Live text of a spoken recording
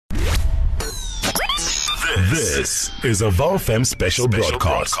This is a VOFM special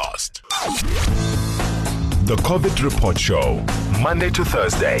broadcast. The COVID Report Show, Monday to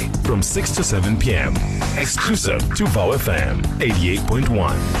Thursday from 6 to 7 p.m. Exclusive to VOFM 88.1.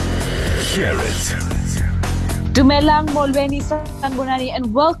 Hear it. Dumelang molweni sanibonani,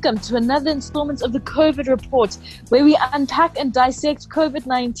 and welcome to another installment of the COVID Report, where we unpack and dissect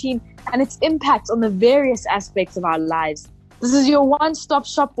COVID-19 and its impact on the various aspects of our lives. This is your one-stop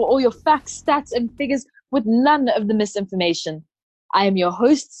shop for all your facts, stats, and figures with none of the misinformation. I am your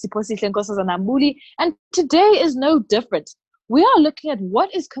host, Siphoshihle Mbuli, and today is no different. We are looking at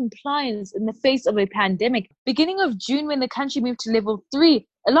what is compliance in the face of a pandemic. Beginning of June, when the country moved to level 3,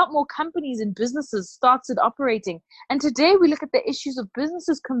 a lot more companies and businesses started operating. And today we look at the issues of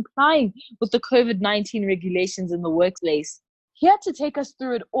businesses complying with the COVID-19 regulations in the workplace. Here to take us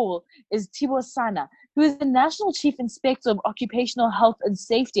through it all is Tibor Szana, who is the National Chief Inspector of Occupational Health and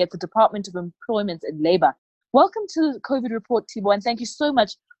Safety at the Department of Employment and Labour. Welcome to the COVID Report, Tibor, and thank you so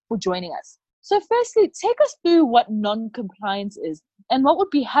much for joining us. So firstly, take us through what non-compliance is and what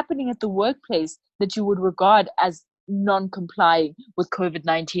would be happening at the workplace that you would regard as non-complying with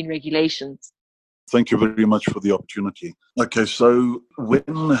COVID-19 regulations. Thank you very much for the opportunity. Okay, so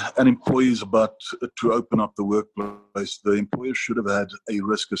when an employee is about to open up the workplace, the employer should have had a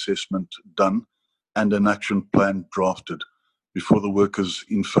risk assessment done and an action plan drafted before the workers,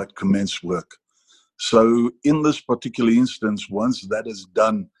 in fact, commence work. So in this particular instance, once that is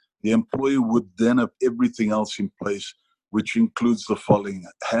done, the employer would then have everything else in place, which includes the following: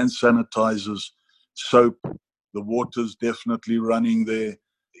 hand sanitizers, soap, the water's definitely running there.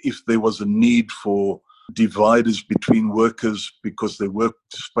 If there was a need for dividers between workers because their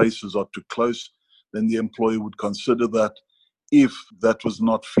workspaces are too close, then the employer would consider that. If that was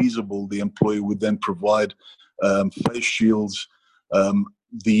not feasible, the employer would then provide face shields.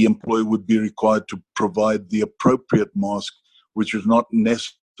 The employer would be required to provide the appropriate mask, which is not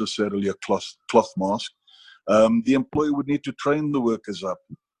necessarily a cloth mask. The employer would need to train the workers up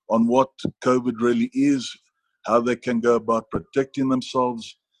on what COVID really is, how they can go about protecting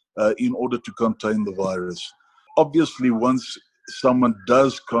themselves in order to contain the virus. Obviously, once someone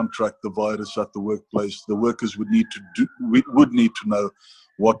does contract the virus at the workplace, the workers would need to know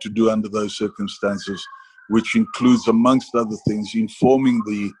what to do under those circumstances, which includes, amongst other things, informing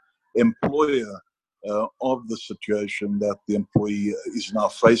the employer of the situation that the employee is now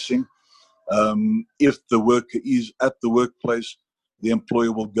facing. If the worker is at the workplace, the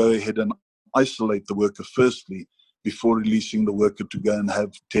employer will go ahead and isolate the worker firstly before releasing the worker to go and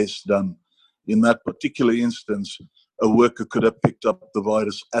have tests done. In that particular instance, a worker could have picked up the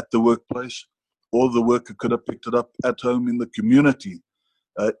virus at the workplace, or the worker could have picked it up at home in the community.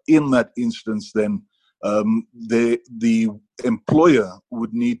 In that instance, then, the employer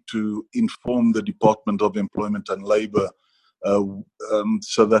would need to inform the Department of Employment and Labour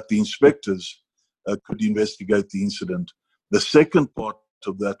so that the inspectors could investigate the incident. The second part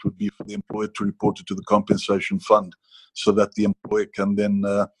of that would be for the employer to report it to the compensation fund so that the employer can then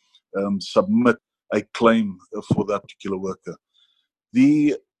submit a claim for that particular worker.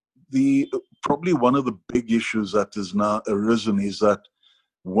 The probably one of the big issues that has now arisen is that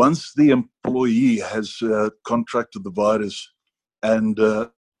once the employee has contracted the virus and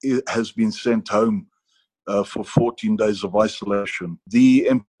it has been sent home for 14 days of isolation, the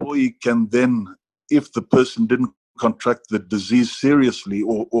employee can then, if the person didn't contract the disease seriously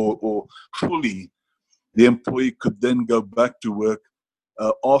or fully, the employee could then go back to work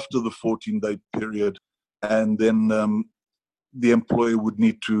after the 14-day period, and then the employer would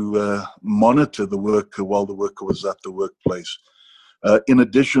need to monitor the worker while the worker was at the workplace. In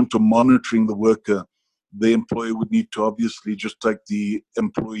addition to monitoring the worker, the employer would need to obviously just take the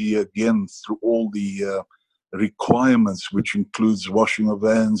employee again through all the requirements, which includes washing of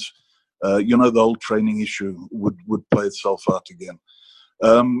hands. The whole training issue would play itself out again.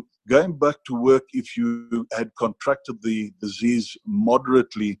 Going back to work, if you had contracted the disease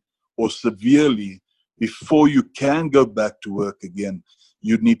moderately or severely, before you can go back to work again,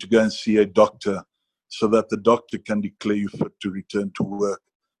 you'd need to go and see a doctor so that the doctor can declare you fit to return to work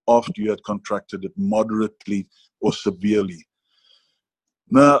after you had contracted it moderately or severely.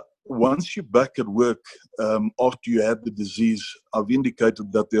 Now, once you're back at work, after you had the disease, I've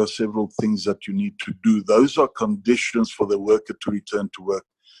indicated that there are several things that you need to do. Those are conditions for the worker to return to work.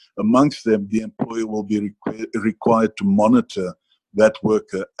 Amongst them, the employer will be required to monitor that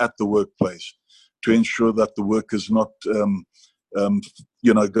worker at the workplace to ensure that the worker is not,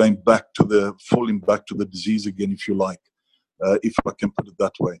 falling back to the disease again, if you like, if I can put it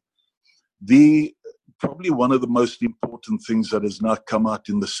that way. The probably one of the most important things that has now come out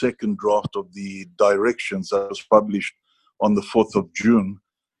in the second draft of the directions that was published on the 4th of June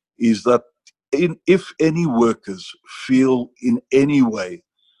is that if any workers feel in any way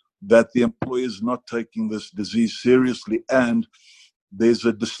that the employer is not taking this disease seriously and there's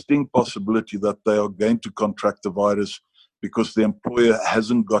a distinct possibility that they are going to contract the virus because the employer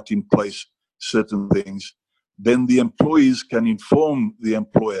hasn't got in place certain things, then the employees can inform the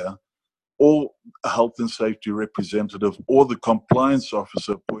employer or a health and safety representative or the compliance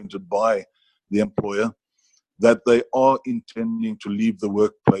officer appointed by the employer that they are intending to leave the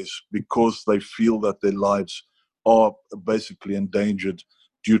workplace because they feel that their lives are basically endangered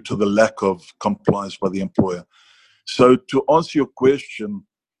due to the lack of compliance by the employer. So to answer your question,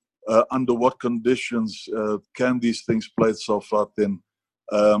 under what conditions can these things play itself out then?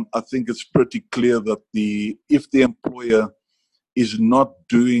 I think it's pretty clear that if the employer is not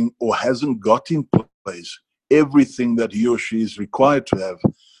doing or hasn't got in place everything that he or she is required to have,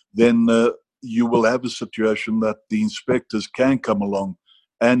 then you will have a situation that the inspectors can come along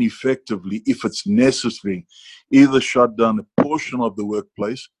and effectively, if it's necessary, either shut down a portion of the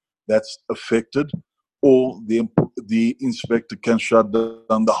workplace that's affected, or the inspector can shut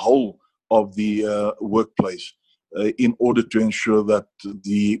down the whole of the workplace in order to ensure that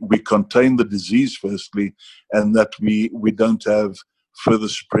we contain the disease firstly, and that we don't have further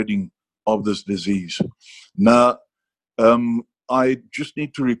spreading of this disease. Now, I just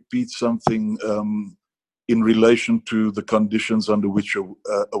need to repeat something in relation to the conditions under which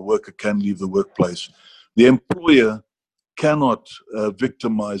a worker can leave the workplace. The employer cannot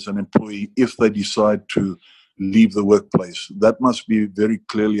victimize an employee if they decide to leave the workplace. That must be very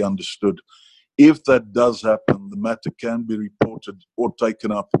clearly understood. If that does happen, the matter can be reported or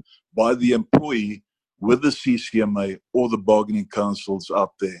taken up by the employee with the CCMA or the bargaining councils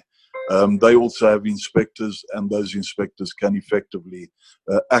out there. They also have inspectors, and those inspectors can effectively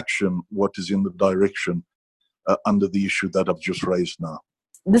action what is in the direction under the issue that I've just raised now.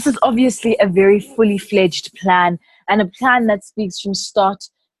 This is obviously a very fully fledged plan, and a plan that speaks from start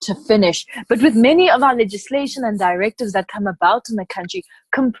to finish. But with many of our legislation and directives that come about in the country,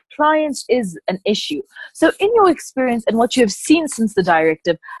 compliance is an issue. So in your experience and what you have seen since the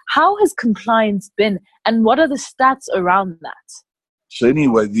directive, how has compliance been, and what are the stats around that? So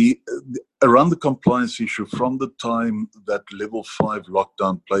anyway, around the compliance issue, from the time that level 5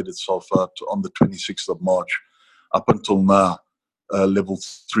 lockdown played itself out on the 26th of March up until now, level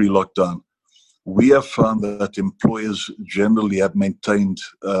 3 lockdown, we have found that employers generally have maintained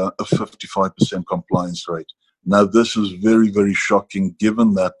a 55% compliance rate. Now, this is very, very shocking,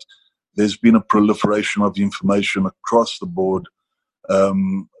 given that there's been a proliferation of information across the board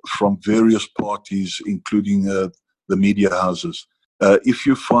from various parties, including the media houses. If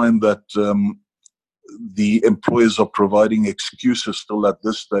you find that the employers are providing excuses still at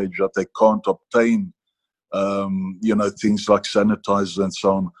this stage that they can't obtain, things like sanitizers and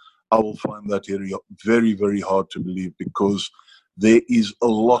so on, I will find that area very, very hard to believe, because there is a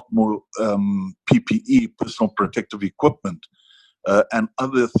lot more PPE, personal protective equipment, and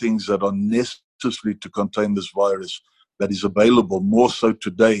other things that are necessary to contain this virus that is available, more so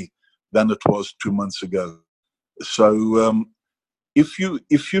today than it was 2 months ago. So if you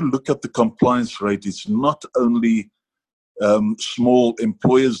look at the compliance rate, it's not only small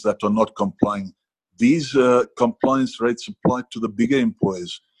employers that are not complying. These compliance rates apply to the bigger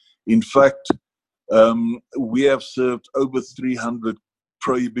employers. In fact, we have served over 300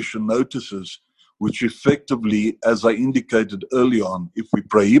 prohibition notices, which effectively, as I indicated early on, if we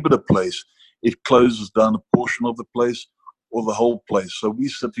prohibit a place, it closes down a portion of the place or the whole place. So we're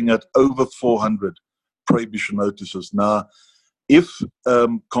sitting at over 400 prohibition notices. Now, if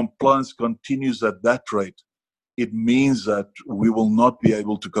compliance continues at that rate, it means that we will not be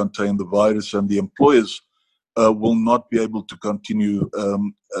able to contain the virus, and the employers will not be able to continue,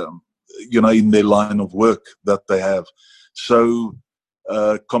 in their line of work that they have. So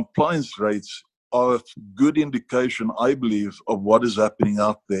compliance rates are a good indication, I believe, of what is happening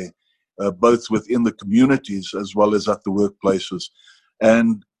out there, both within the communities as well as at the workplaces.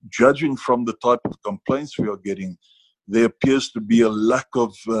 And judging from the type of complaints we are getting, there appears to be a lack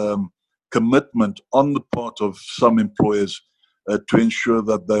of commitment on the part of some employers to ensure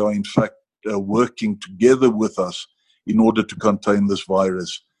that they are in fact working together with us in order to contain this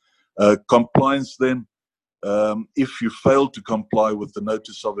virus. Compliance then, if you fail to comply with the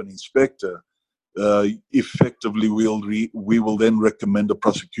notice of an inspector, effectively we will then recommend a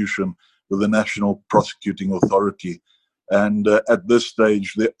prosecution with the National Prosecuting Authority. And at this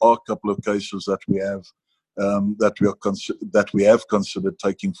stage, there are a couple of cases that we have considered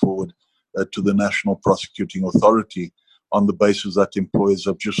taking forward to the National Prosecuting Authority on the basis that employers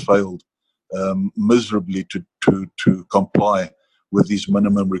have just failed miserably to comply with these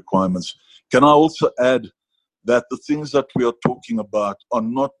minimum requirements. Can I also add that the things that we are talking about are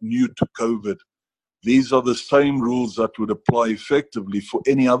not new to COVID. These are the same rules that would apply effectively for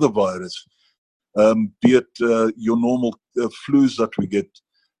any other virus, be it your normal flus that we get,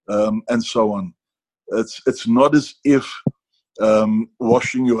 and so on. It's not as if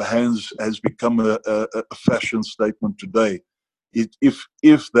washing your hands has become a fashion statement today.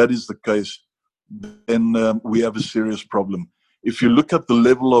 If that is the case, then we have a serious problem. If you look at the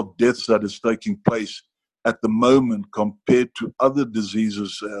level of deaths that is taking place at the moment compared to other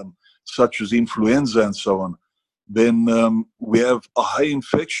diseases such as influenza and so on, then we have a high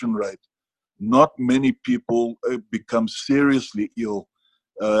infection rate. Not many people become seriously ill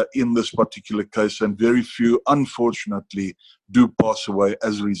in this particular case, and very few, unfortunately, do pass away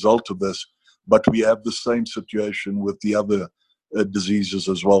as a result of this. But we have the same situation with the other diseases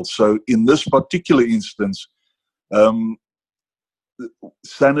as well. So in this particular instance,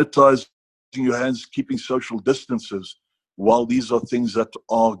 sanitizing your hands, keeping social distances, while these are things that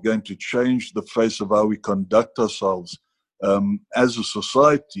are going to change the face of how we conduct ourselves as a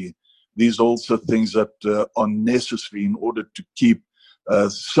society, these are also things that are necessary in order to keep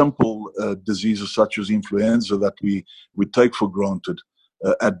simple diseases such as influenza that we take for granted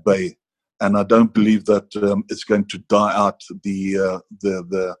at bay. And I don't believe that it's going to die out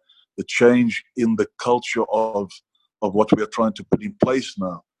the change in the culture of what we are trying to put in place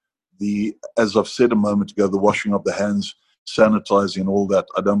now. As I've said a moment ago, the washing of the hands, sanitizing, all that,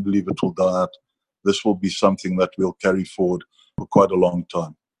 I don't believe it will die out. This will be something that we'll carry forward for quite a long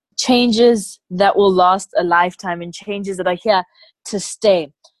time. Changes that will last a lifetime and changes that are here to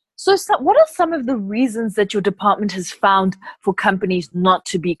stay. So what are some of the reasons that your department has found for companies not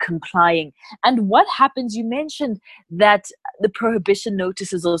to be complying? And what happens? You mentioned that the prohibition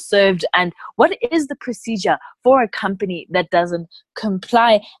notices are served. And what is the procedure for a company that doesn't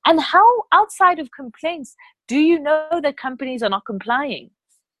comply? And how, outside of complaints, do you know that companies are not complying?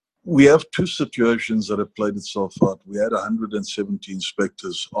 We have two situations that have played itself out. We had 170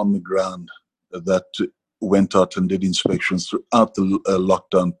 inspectors on the ground that went out and did inspections throughout the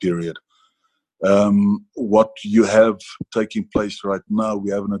lockdown period. What you have taking place right now, we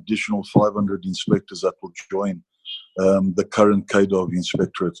have an additional 500 inspectors that will join the current KDOV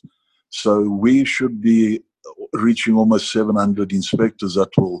inspectorate. So we should be reaching almost 700 inspectors that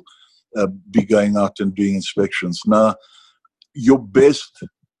will be going out and doing inspections. Now, your best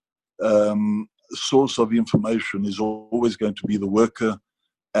source of information is always going to be the worker,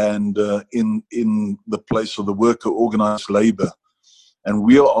 and in the place of the worker, organized labor. And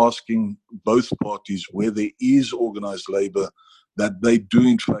we are asking both parties, where there is organized labor, that they do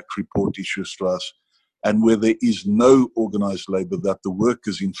in fact report issues to us, and where there is no organized labor, that the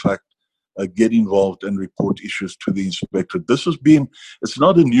workers in fact get involved and report issues to the inspectorate. It's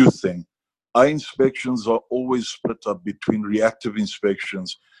not a new thing. Our inspections are always split up between reactive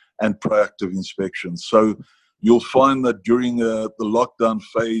inspections and proactive inspections. So you'll find that during the lockdown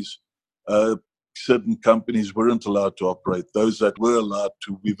phase, certain companies weren't allowed to operate. Those that were allowed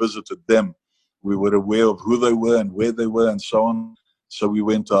to, we visited them. We were aware of who they were and where they were and so on. So we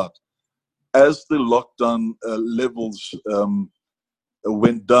went out. As the lockdown levels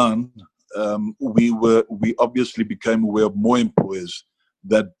went down, we obviously became aware of more employers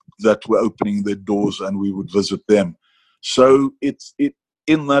that were opening their doors, and we would visit them. So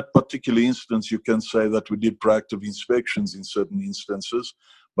in that particular instance, you can say that we did proactive inspections in certain instances,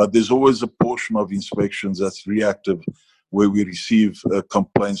 but there's always a portion of inspections that's reactive, where we receive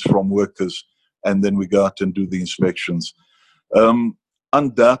complaints from workers, and then we go out and do the inspections.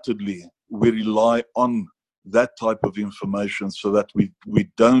 Undoubtedly, we rely on that type of information so that we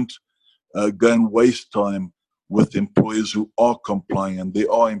don't go and waste time with employers who are complying, and there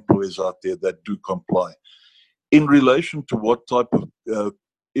are employers out there that do comply. In relation to what type of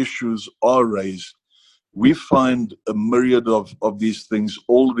issues are raised, we find a myriad of these things,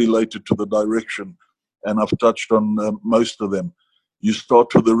 all related to the direction, and I've touched on most of them. You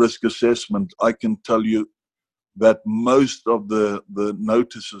start with the risk assessment. I can tell you that most of the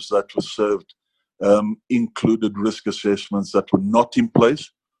notices that were served included risk assessments that were not in place,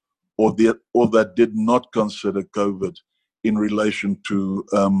 or that did not consider COVID in relation to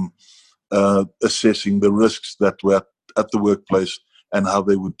assessing the risks that were at the workplace and how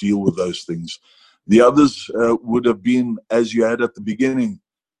they would deal with those things. The others would have been, as you had at the beginning,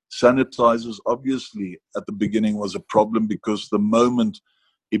 sanitizers. Obviously, at the beginning was a problem, because the moment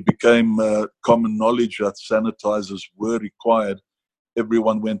it became common knowledge that sanitizers were required,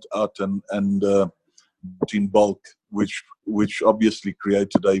 everyone went out and bought in bulk, which obviously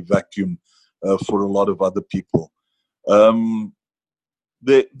created a vacuum for a lot of other people.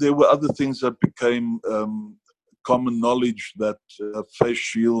 There were other things that became common knowledge, that face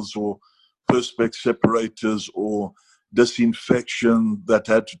shields or perspex separators or disinfection that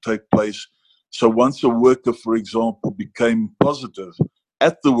had to take place. So once a worker, for example, became positive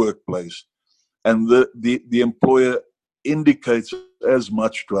at the workplace, and the employer indicates as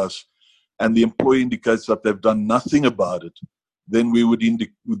much to us, and the employer indicates that they've done nothing about it, then we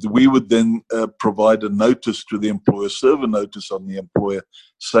would then provide a notice to the employer, serve a notice on the employer,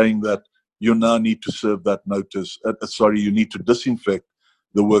 saying that you now need to serve that notice. You need to disinfect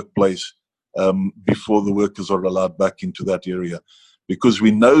the workplace before the workers are allowed back into that area. Because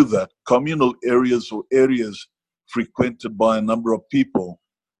we know that communal areas or areas frequented by a number of people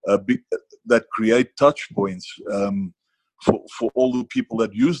that create touch points for all the people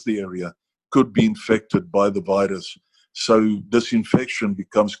that use the area could be infected by the virus. So disinfection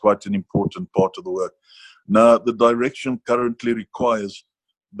becomes quite an important part of the work. Now, the direction currently requires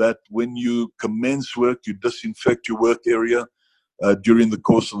that when you commence work, you disinfect your work area. During the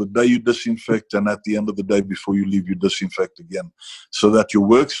course of the day, you disinfect, and at the end of the day, before you leave, you disinfect again, so that your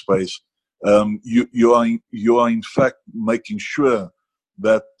workspace, you are in fact making sure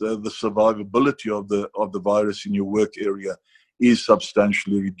that the survivability of the virus in your work area is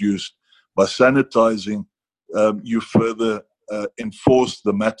substantially reduced. By sanitizing, you further enforce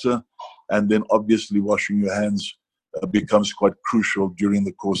the matter, and then obviously washing your hands becomes quite crucial during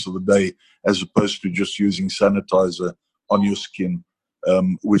the course of the day, as opposed to just using sanitizer on your skin,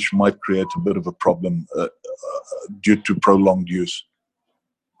 which might create a bit of a problem due to prolonged use.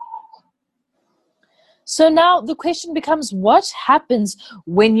 So now the question becomes, what happens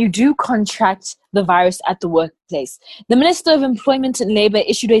when you do contract the virus at the workplace? The Minister of Employment and Labour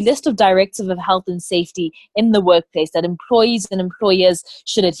issued a list of directives of health and safety in the workplace that employees and employers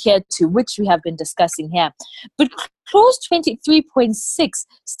should adhere to, which we have been discussing here. But Clause 23.6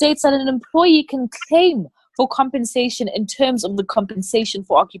 states that an employee can claim for compensation in terms of the Compensation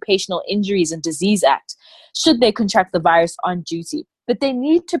for Occupational Injuries and Disease Act, should they contract the virus on duty. But they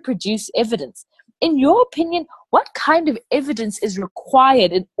need to produce evidence. In your opinion, what kind of evidence is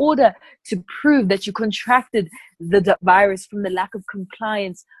required in order to prove that you contracted the virus from the lack of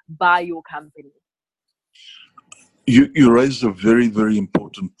compliance by your company? You raised a very, very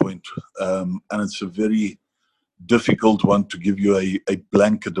important point, and it's a very difficult one to give you a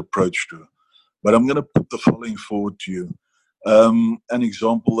blanket approach to. But I'm going to put the following forward to you. An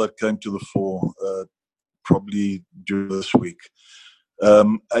example that came to the fore probably during this week.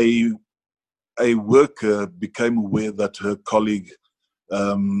 A worker became aware that her colleague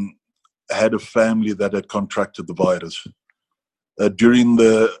had a family that had contracted the virus.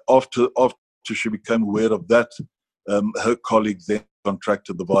 After she became aware of that, her colleague then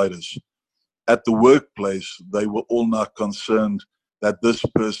contracted the virus. At the workplace, they were all now concerned that this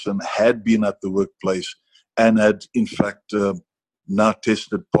person had been at the workplace and had, in fact, now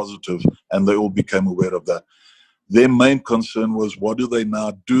tested positive, and they all became aware of that. Their main concern was, what do they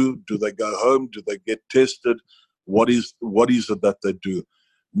now do? Do they go home? Do they get tested? What is it that they do?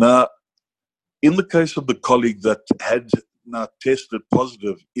 Now, in the case of the colleague that had now tested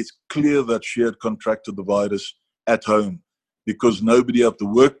positive, it's clear that she had contracted the virus at home, because nobody at the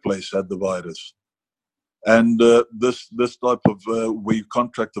workplace had the virus. And this type of where you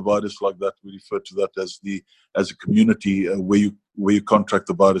contract the virus like that, we refer to that as a community where you contract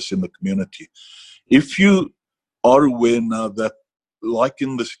the virus in the community. If you are aware now that, like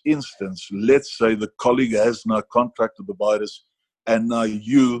in this instance, let's say the colleague has now contracted the virus, and now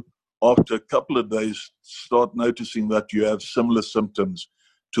you, after a couple of days, start noticing that you have similar symptoms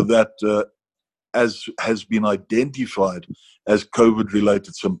to that as has been identified as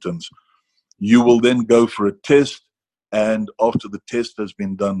COVID-related symptoms. You will then go for a test, and after the test has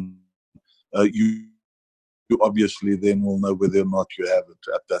been done, you obviously then will know whether or not you have it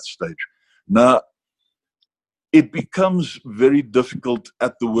at that stage. Now, it becomes very difficult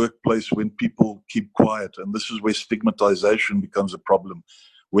at the workplace when people keep quiet, and this is where stigmatization becomes a problem,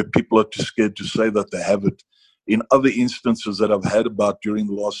 where people are too scared to say that they have it. In other instances that I've heard about during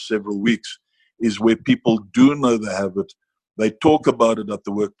the last several weeks is where people do know they have it. They talk about it at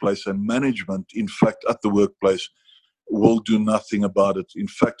the workplace, and management, in fact, at the workplace, will do nothing about it. In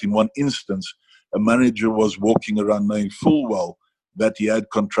fact, in one instance, a manager was walking around knowing full well that he had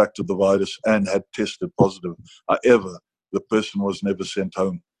contracted the virus and had tested positive. However, the person was never sent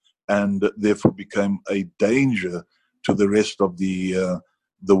home, and therefore became a danger to the rest of the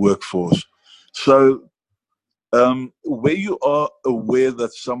workforce. So Where you are aware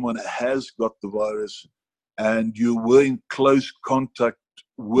that someone has got the virus and you were in close contact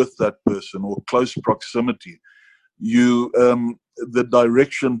with that person or close proximity, the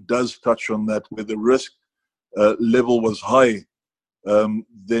direction does touch on that. Where the risk level was high,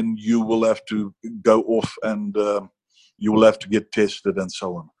 then you will have to go off and you will have to get tested and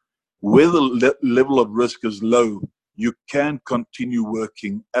so on. Where the level of risk is low, you can continue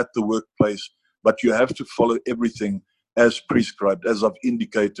working at the workplace, but you have to follow everything as prescribed, as I've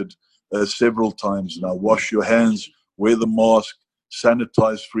indicated several times now. Wash your hands, wear the mask,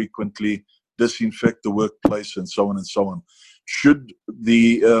 sanitize frequently, disinfect the workplace, and so on and so on. Should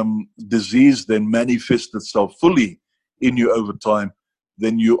the disease then manifest itself fully in you over time,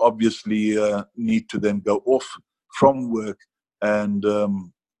 then you obviously need to then go off from work and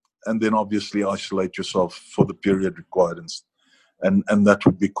then obviously isolate yourself for the period required, and that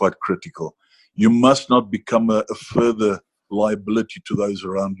would be quite critical. You must not become a further liability to those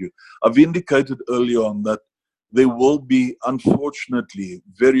around you. I've indicated earlier on that there will be, unfortunately,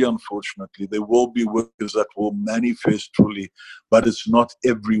 very unfortunately, there will be workers that will manifest fully, but it's not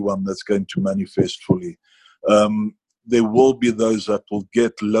everyone that's going to manifest fully. There will be those that will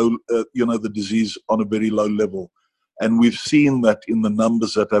get the disease on a very low level. And we've seen that in the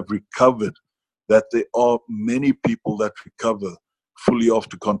numbers that have recovered, that there are many people that recover fully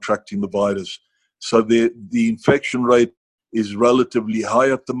after contracting the virus. So the infection rate is relatively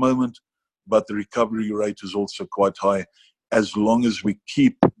high at the moment, but the recovery rate is also quite high, as long as we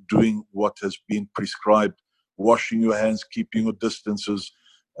keep doing what has been prescribed: washing your hands, keeping your distances,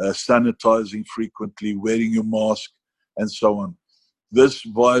 sanitizing frequently, wearing your mask, and so on. This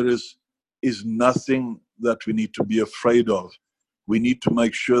virus is nothing that we need to be afraid of. We need to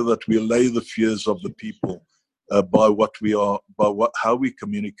make sure that we allay the fears of the people by how we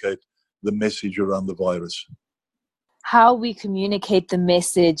communicate the message around the virus. How we communicate the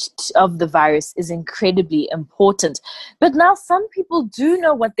message of the virus is incredibly important. But now some people do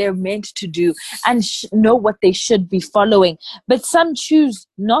know what they're meant to do and know what they should be following, but some choose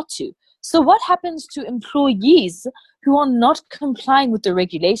not to. So what happens to employees who are not complying with the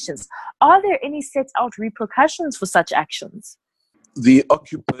regulations? Are there any set out repercussions for such actions? The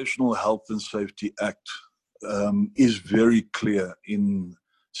Occupational Health and Safety Act is very clear in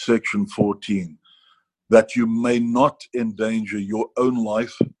Section 14 that you may not endanger your own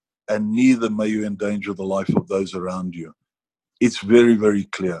life, and neither may you endanger the life of those around you. It's very, very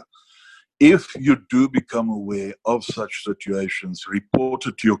clear. If you do become aware of such situations, report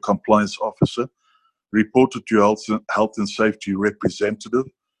it to your compliance officer, report it to your health and safety representative,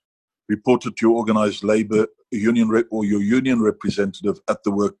 report it to your organized labor union or your union representative at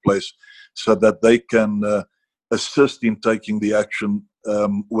the workplace, so that they can assist in taking the action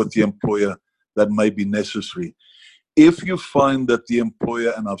with the employer that may be necessary. If you find that the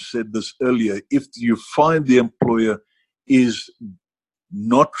employer, and I've said this earlier, if you find the employer is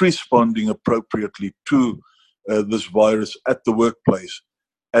not responding appropriately to this virus at the workplace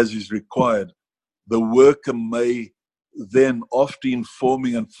as is required, the worker may then, after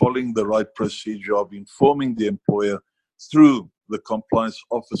informing and following the right procedure of informing the employer through the compliance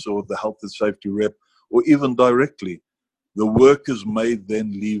officer or the health and safety rep, or even directly, the workers may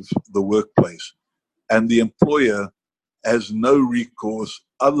then leave the workplace. And the employer has no recourse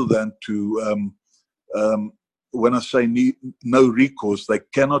other than to, when I say no recourse, they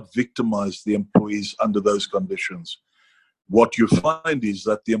cannot victimize the employees under those conditions. What you find is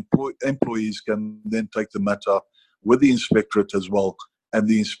that the employees can then take the matter up with the inspectorate as well, and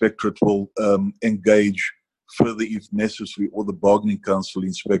the inspectorate will engage further if necessary, or the bargaining council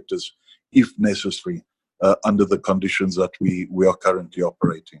inspectors if necessary, under the conditions that we are currently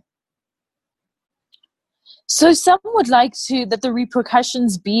operating. So some would like that the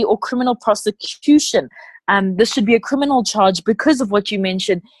repercussions be or criminal prosecution. This should be a criminal charge because of what you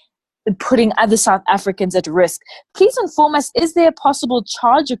mentioned, putting other South Africans at risk. Please inform us, is there a possible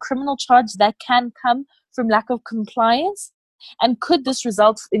charge, a criminal charge that can come from lack of compliance? And could this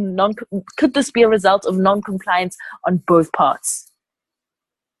be a result of non-compliance on both parts?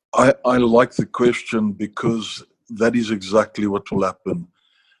 I like the question, because that is exactly what will happen.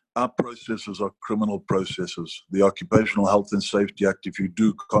 Our processes are criminal processes. The Occupational Health and Safety Act, if you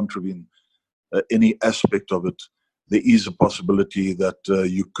do contravene any aspect of it, there is a possibility that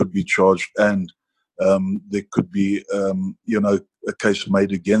you could be charged, and there could be a case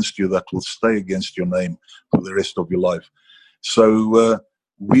made against you that will stay against your name for the rest of your life. So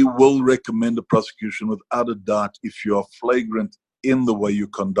we will recommend a prosecution without a doubt if you are flagrant in the way you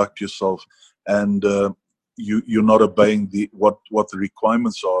conduct yourself, and you're not obeying what the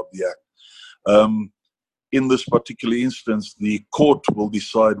requirements are of the Act. in this particular instance, the court will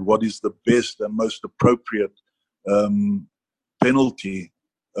decide what is the best and most appropriate penalty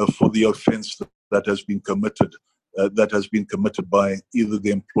for the offence that has been committed, by either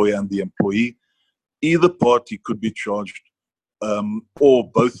the employer and the employee. Either party could be charged, or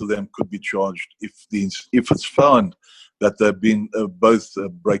both of them could be charged if it's found that they've been both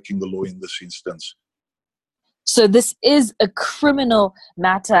breaking the law in this instance. So this is a criminal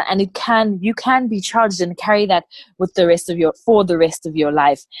matter, and you can be charged and carry that for the rest of your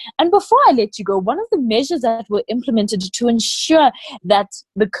life. And before I let you go, one of the measures that were implemented to ensure that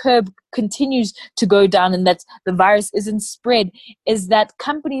the curve continues to go down and that the virus isn't spread is that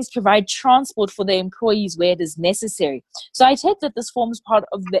companies provide transport for their employees where it is necessary. So I take that this forms part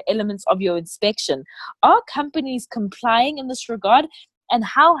of the elements of your inspection. Are companies complying in this regard, and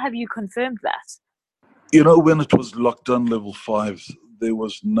how have you confirmed that? When it was lockdown level 5, there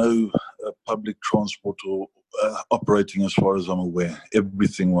was no public transport or operating as far as I'm aware.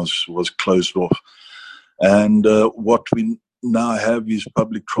 Everything was closed off. And what we now have is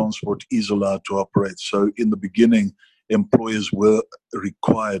public transport is allowed to operate. So in the beginning, employers were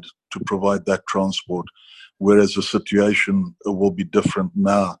required to provide that transport, whereas the situation will be different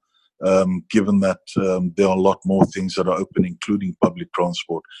now, given that there are a lot more things that are open, including public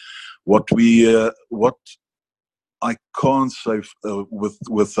transport. What I can't say with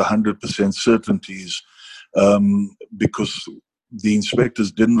 100% certainty is because the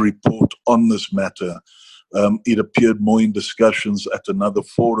inspectors didn't report on this matter. It appeared more in discussions at another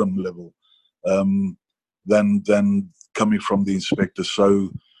forum level than coming from the inspector. So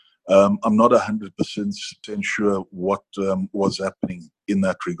I'm not 100% sure what was happening in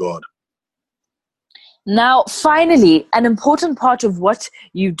that regard. Now, finally, an important part of what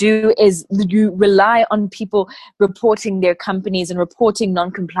you do is you rely on people reporting their companies and reporting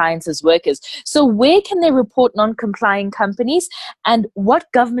non-compliance as workers. So where can they report non-complying companies, and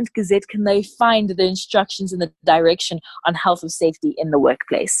what government gazette can they find the instructions and the direction on health and safety in the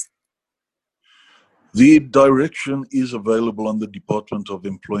workplace? The direction is available on the Department of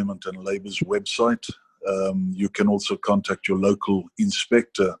Employment and Labour's website. You can also contact your local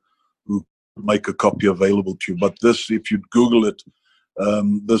inspector who make a copy available to you. But if you Google it,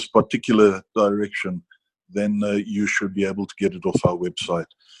 this particular direction, then you should be able to get it off our website.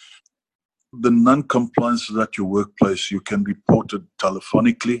 The non-compliance at your workplace, you can report it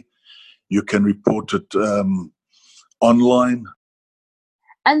telephonically, you can report it online.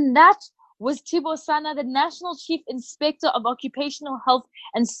 And that was Tibor Szana, the National Chief Inspector of Occupational Health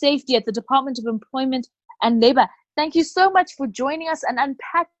and Safety at the Department of Employment and Labour. Thank you so much for joining us and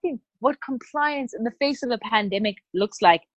unpacking what compliance in the face of a pandemic looks like.